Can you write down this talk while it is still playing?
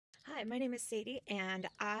Hi, my name is Sadie, and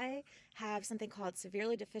I have something called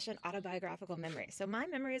severely deficient autobiographical memory. So my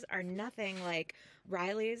memories are nothing like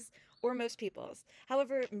Riley's or most people's.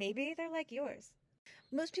 However, maybe they're like yours.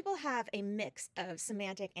 Most people have a mix of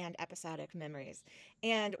semantic and episodic memories.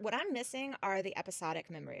 And what I'm missing are the episodic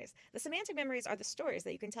memories. The semantic memories are the stories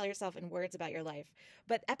that you can tell yourself in words about your life.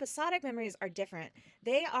 But episodic memories are different.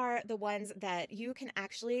 They are the ones that you can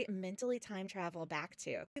actually mentally time travel back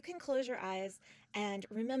to. You can close your eyes and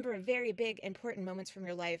remember very big, important moments from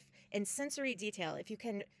your life in sensory detail. If you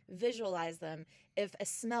can visualize them, if a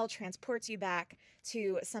smell transports you back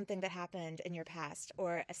to something that happened in your past,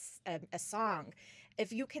 or a song,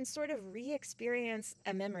 if you can sort of re-experience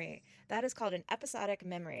a memory, that is called an episodic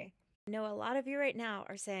memory. I know a lot of you right now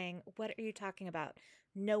are saying, what are you talking about?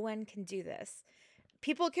 No one can do this.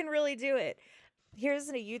 People can really do it. Here's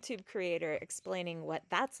a YouTube creator explaining what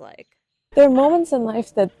that's like. There are moments in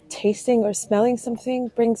life that tasting or smelling something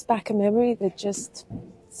brings back a memory that just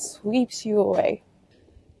sweeps you away.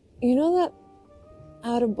 You know that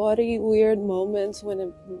out-of-body weird moments when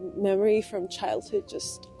a memory from childhood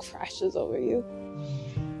just crashes over you?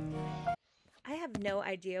 I have no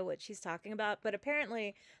idea what she's talking about, but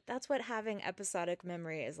apparently that's what having episodic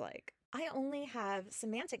memory is like. I only have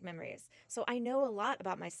semantic memories, so I know a lot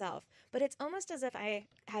about myself, but it's almost as if I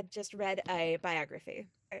had just read a biography.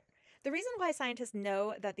 The reason why scientists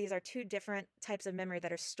know that these are two different types of memory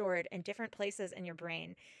that are stored in different places in your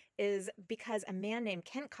brain is because a man named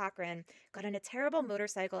Kent Cochran got in a terrible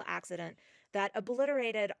motorcycle accident that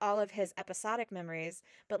obliterated all of his episodic memories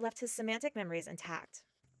but left his semantic memories intact.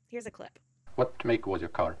 Here's a clip. What make was your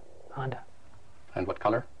car? Honda. And what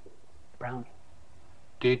color? Brown.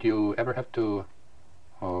 Did you ever have to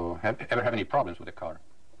ever have any problems with the car?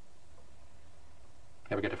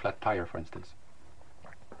 Ever get a flat tire, for instance?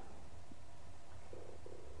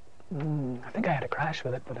 I think I had a crash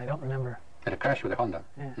with it, but I don't remember. Had a crash with a Honda?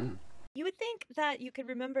 Yeah. You would think that you could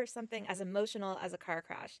remember something as emotional as a car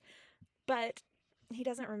crash, but he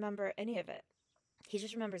doesn't remember any of it. He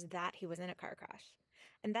just remembers that he was in a car crash.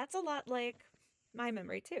 And that's a lot like my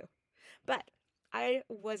memory too. But I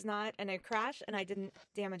was not in a crash and I didn't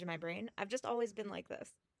damage my brain. I've just always been like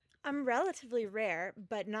this. I'm relatively rare,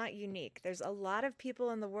 but not unique. There's a lot of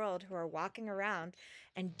people in the world who are walking around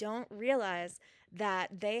and don't realize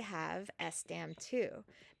that they have SDAM too,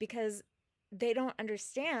 because they don't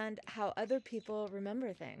understand how other people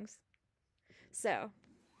remember things. So,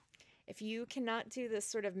 if you cannot do this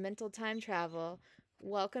sort of mental time travel,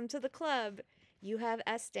 welcome to the club. You have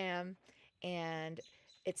SDAM, and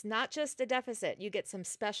it's not just a deficit. You get some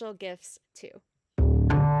special gifts too.